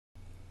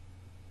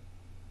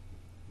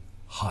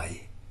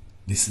Hi,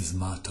 this is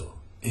Mato.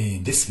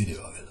 In this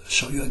video I will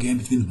show you a game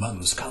between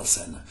Magnus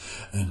Carlsen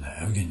and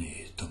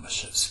Evgeny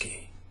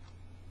Tomashevsky.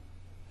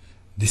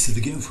 This is the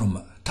game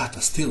from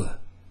Tata Steel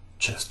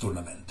chess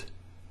tournament.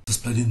 It was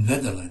played in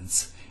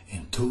Netherlands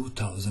in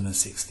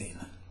 2016.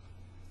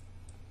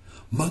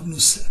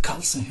 Magnus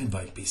Carlsen had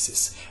white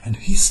pieces and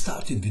he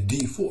started with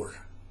d4.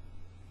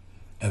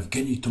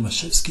 Evgeny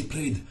Tomashevsky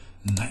played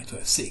knight to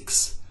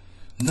f6,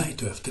 knight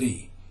to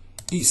f3,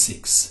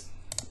 e6,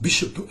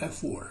 bishop to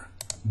f4,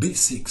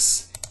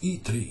 b6,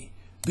 e3,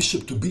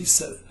 bishop to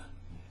b7,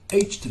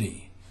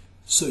 h3.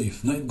 So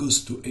if knight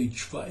goes to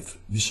h5,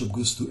 bishop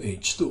goes to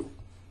h2,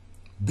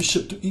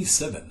 bishop to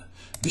e7,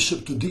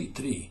 bishop to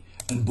d3,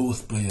 and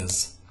both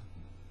players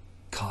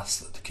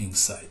castled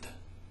kingside.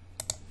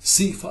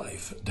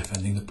 c5,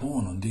 defending the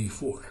pawn on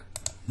d4,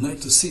 knight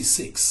to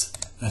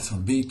c6, knight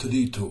from b to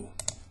d2,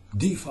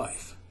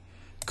 d5,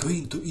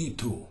 queen to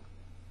e2,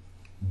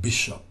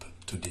 bishop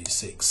to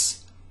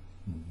d6,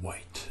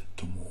 white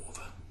to move.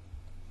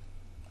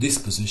 This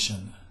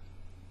position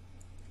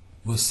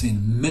was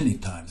seen many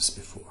times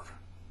before.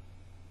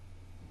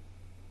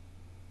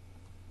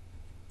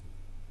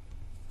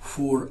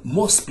 For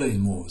most played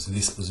moves in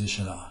this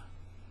position are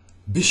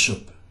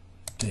bishop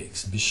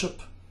takes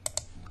bishop,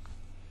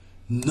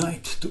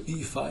 knight to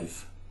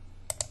e5,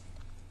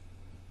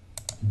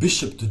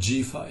 bishop to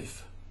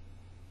g5,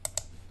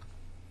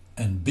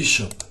 and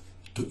bishop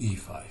to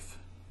e5.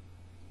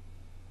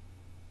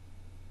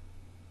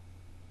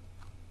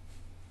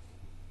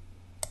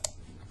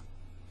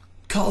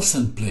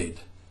 Carlsen played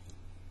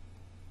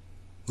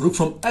rook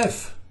from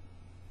f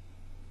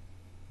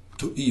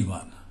to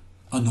e1,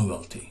 a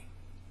novelty,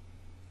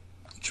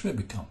 which may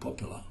become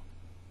popular.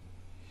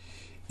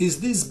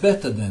 Is this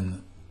better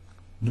than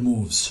the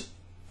moves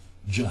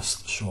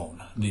just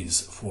shown,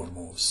 these four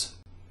moves?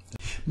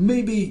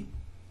 Maybe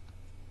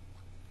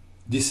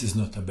this is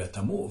not a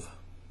better move,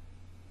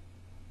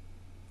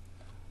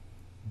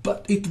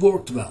 but it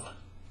worked well,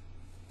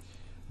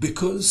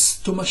 because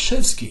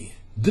Tomashevsky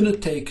didn't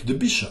take the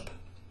bishop.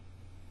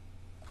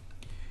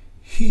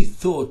 He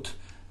thought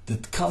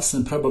that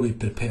Carlsen probably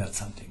prepared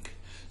something.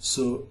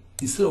 So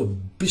instead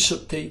of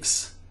bishop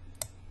takes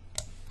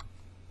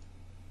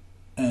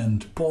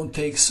and pawn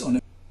takes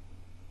on,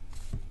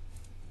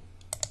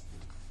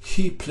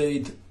 he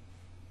played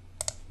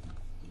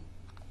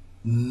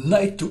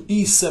knight to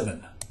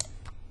e7,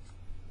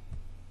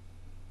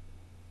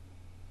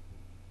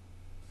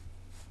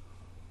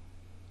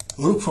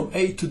 rook from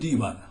a to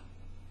d1.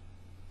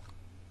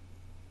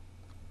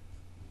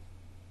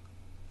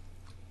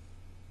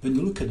 When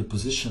you look at the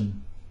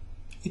position,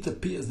 it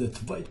appears that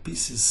white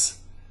pieces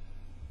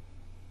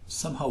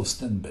somehow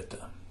stand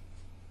better.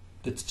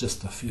 That's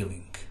just a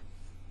feeling.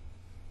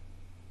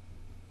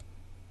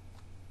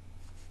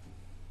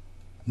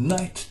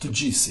 Knight to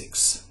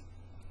g6,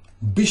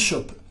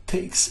 bishop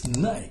takes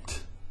knight,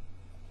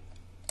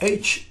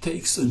 h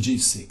takes on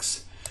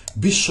g6,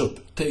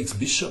 bishop takes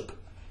bishop,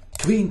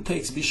 queen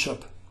takes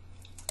bishop,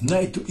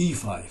 knight to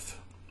e5,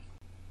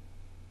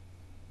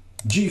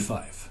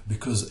 g5,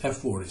 because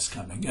f4 is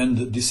coming,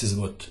 and this is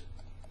what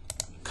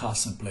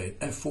Carlsen played,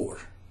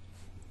 f4,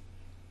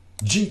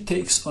 g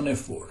takes on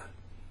f4,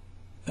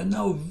 and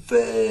now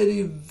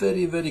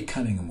very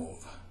cunning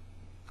move,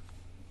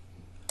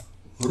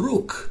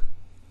 rook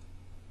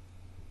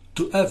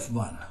to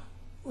f1.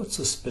 What's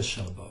so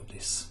special about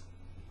this?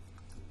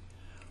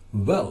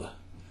 Well,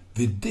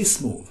 with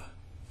this move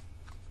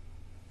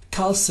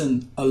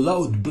Carlsen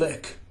allowed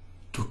black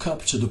to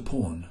capture the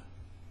pawn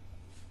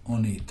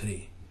on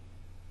e3.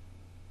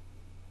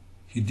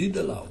 He did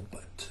allow,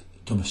 but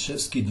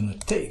Tomashevsky did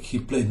not take. He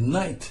played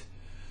knight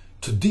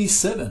to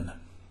d7.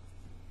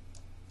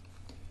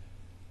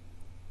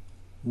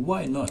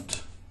 Why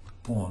not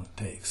pawn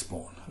takes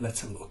pawn?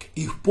 Let's have a look.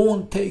 If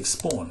pawn takes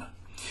pawn,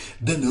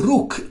 then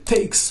rook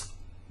takes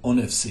on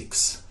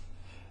f6.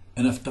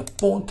 And after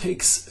pawn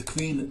takes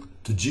queen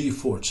to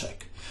g4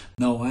 check.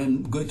 Now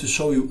I'm going to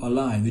show you a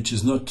line which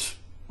is not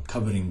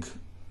covering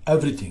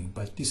everything,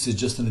 but this is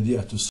just an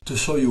idea to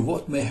show you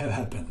what may have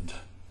happened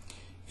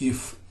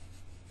if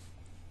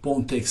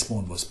pawn takes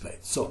pawn was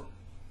played. So,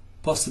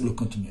 possible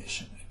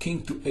continuation.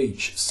 King to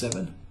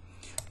h7,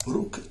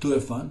 rook to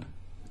f1,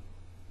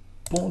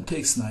 pawn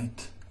takes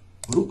knight,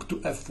 rook to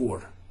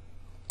f4,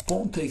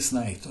 pawn takes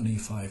knight on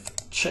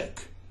e5,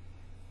 check,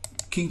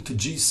 king to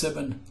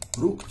g7,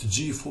 rook to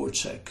g4,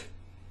 check,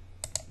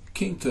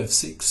 king to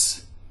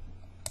f6,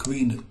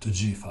 queen to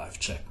g5,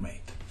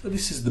 checkmate. So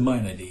this is the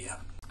main idea.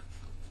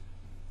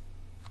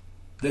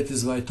 That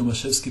is why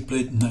Tomashevsky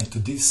played knight to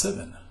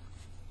d7.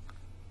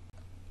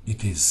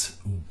 It is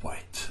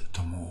white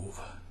to move.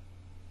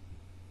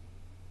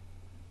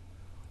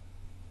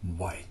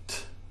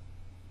 White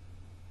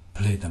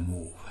played a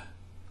move.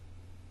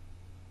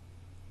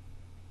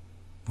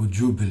 Would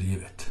you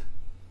believe it?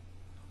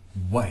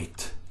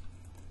 White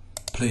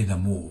played a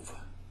move.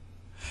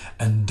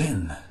 And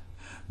then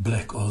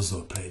black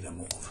also played a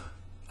move,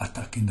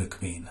 attacking the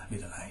queen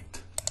with a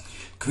knight.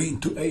 Queen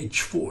to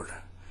h4,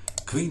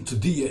 queen to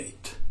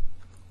d8,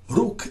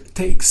 Rook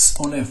takes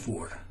on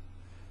f4.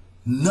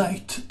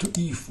 Knight to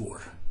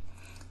e4.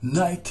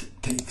 Knight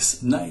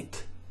takes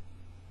knight.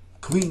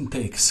 Queen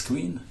takes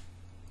queen.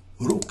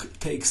 Rook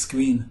takes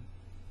queen.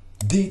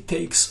 D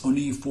takes on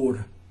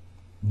e4.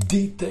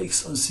 D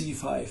takes on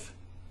c5.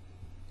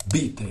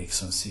 B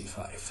takes on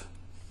c5.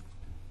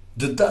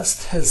 The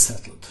dust has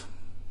settled.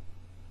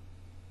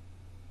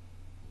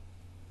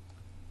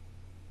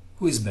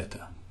 Who is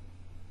better?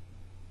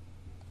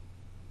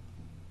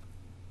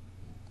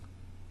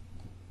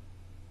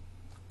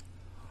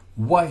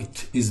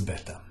 White is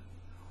better.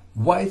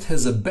 White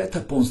has a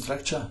better pawn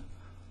structure,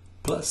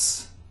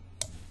 plus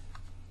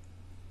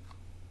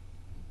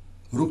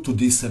rook to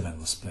d7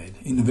 was played.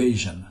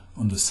 Invasion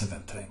on the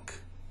 7th rank.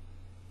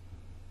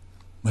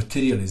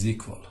 Material is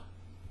equal,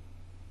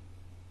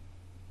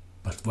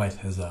 but white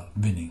has a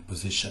winning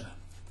position.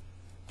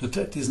 The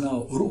threat is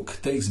now rook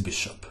takes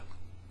bishop.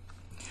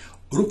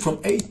 Rook from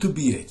a to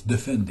b8,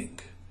 defending.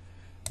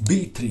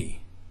 b3,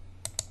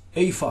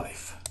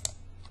 a5.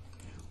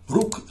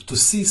 Rook to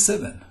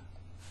c7,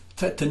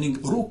 threatening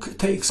rook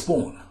takes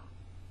pawn.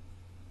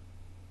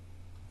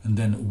 And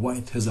then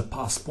white has a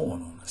pass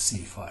pawn on c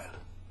file.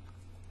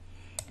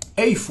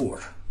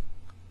 a4.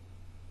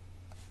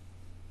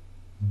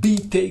 B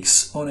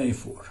takes on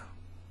a4.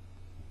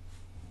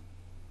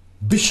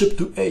 Bishop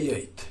to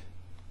a8.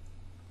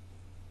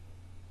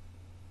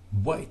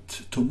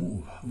 White to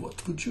move.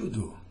 What would you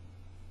do?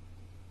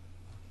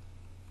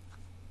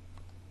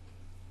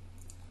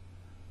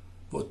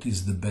 What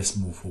is the best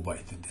move for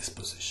white in this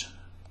position?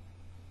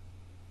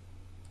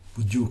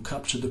 Would you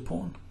capture the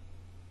pawn?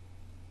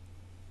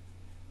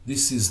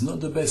 This is not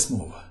the best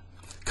move.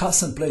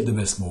 Carlsen played the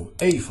best move,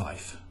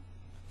 a5.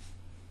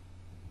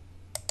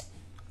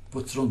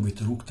 What's wrong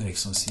with rook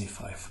takes on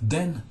c5?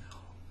 Then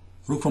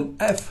rook from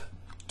f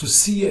to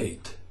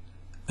c8,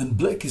 and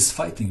black is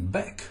fighting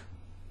back.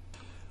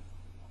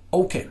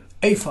 Okay,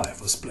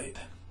 a5 was played.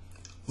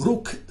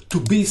 Rook to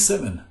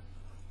b7.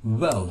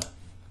 Well,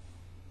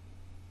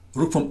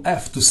 rook from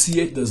f to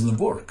c8 doesn't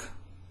work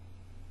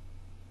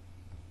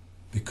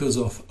because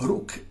of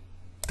rook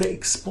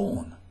takes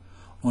pawn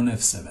on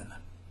f7.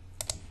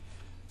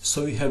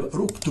 So we have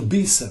rook to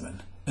b7,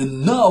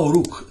 and now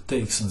rook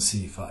takes on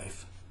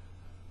c5.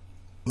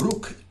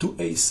 Rook to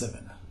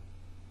a7.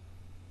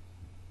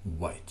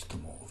 White to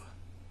move.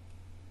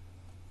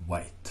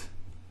 White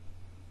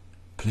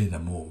played a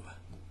move,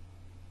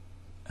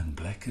 and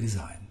black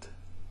resigned.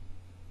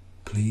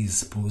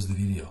 Please pause the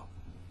video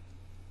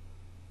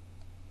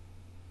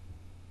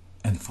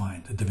and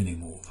find the winning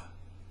move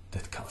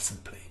that Carlsen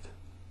played.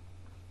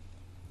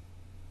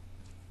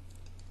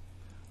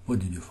 What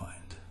did you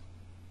find?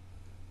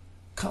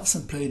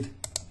 Carlsen played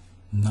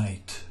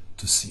knight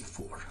to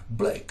c4.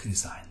 Black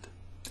resigned.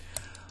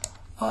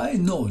 I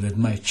know that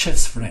my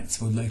chess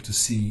friends would like to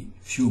see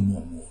few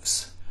more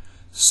moves,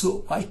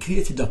 so I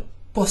created a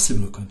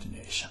possible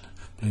continuation.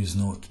 Please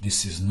note,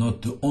 this is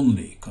not the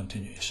only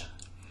continuation,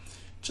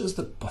 just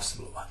the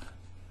possible one.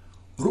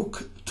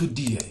 Rook to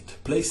d8,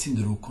 placing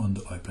the rook on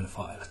the open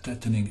file,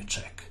 threatening a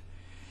check.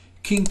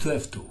 King to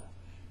f2,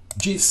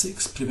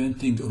 g6,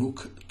 preventing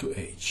rook to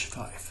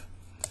h5.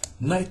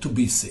 Knight to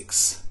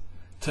b6,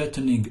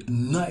 threatening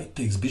knight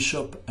takes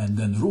bishop, and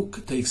then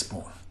rook takes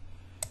pawn.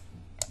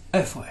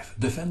 f5,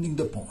 defending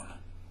the pawn.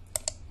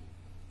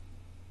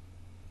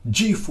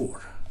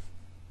 g4,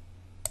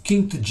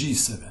 king to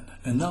g7,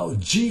 and now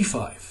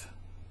g5.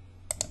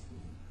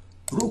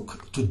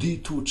 Rook to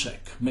d2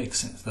 check, makes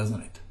sense,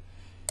 doesn't it?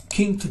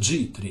 King to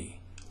g3,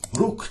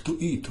 rook to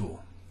e2.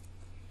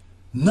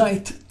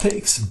 Knight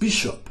takes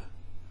bishop.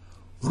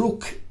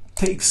 Rook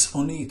takes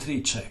on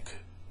e3 check.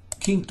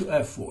 King to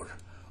f4.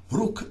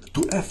 Rook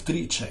to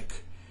f3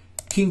 check.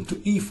 King to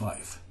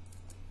e5.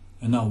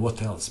 And now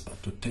what else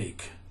but to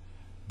take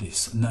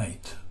this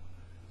knight?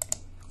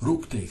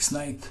 Rook takes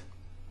knight.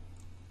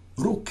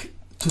 Rook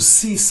to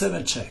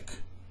c7 check.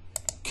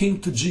 King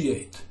to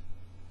g8.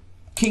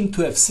 King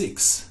to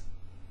f6.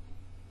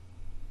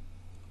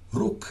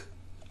 Rook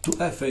to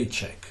f8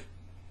 check.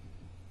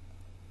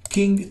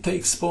 King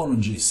takes pawn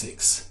on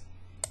g6.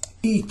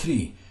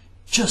 e3,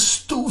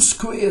 just 2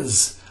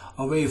 squares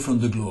away from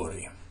the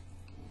glory.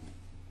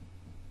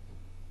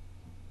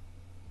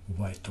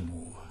 White to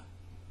move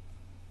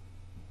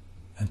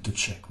and to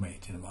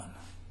checkmate in one.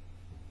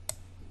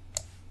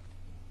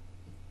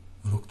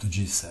 Rook to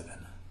g7.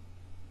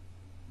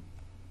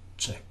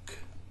 Checkmate.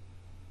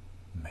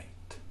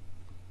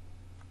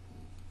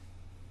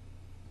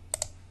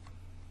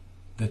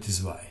 That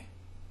is why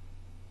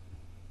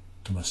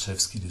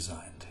Tomashevsky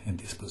resigned in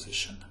this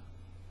position.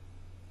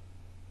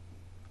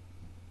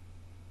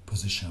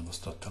 Position was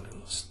totally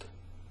lost.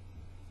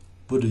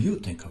 What do you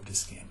think of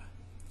this game?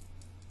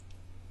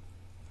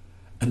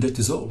 And that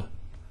is all.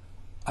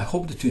 I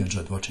hope that you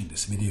enjoyed watching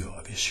this video.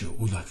 I wish you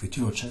good luck with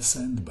your chess,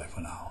 and bye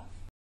for now.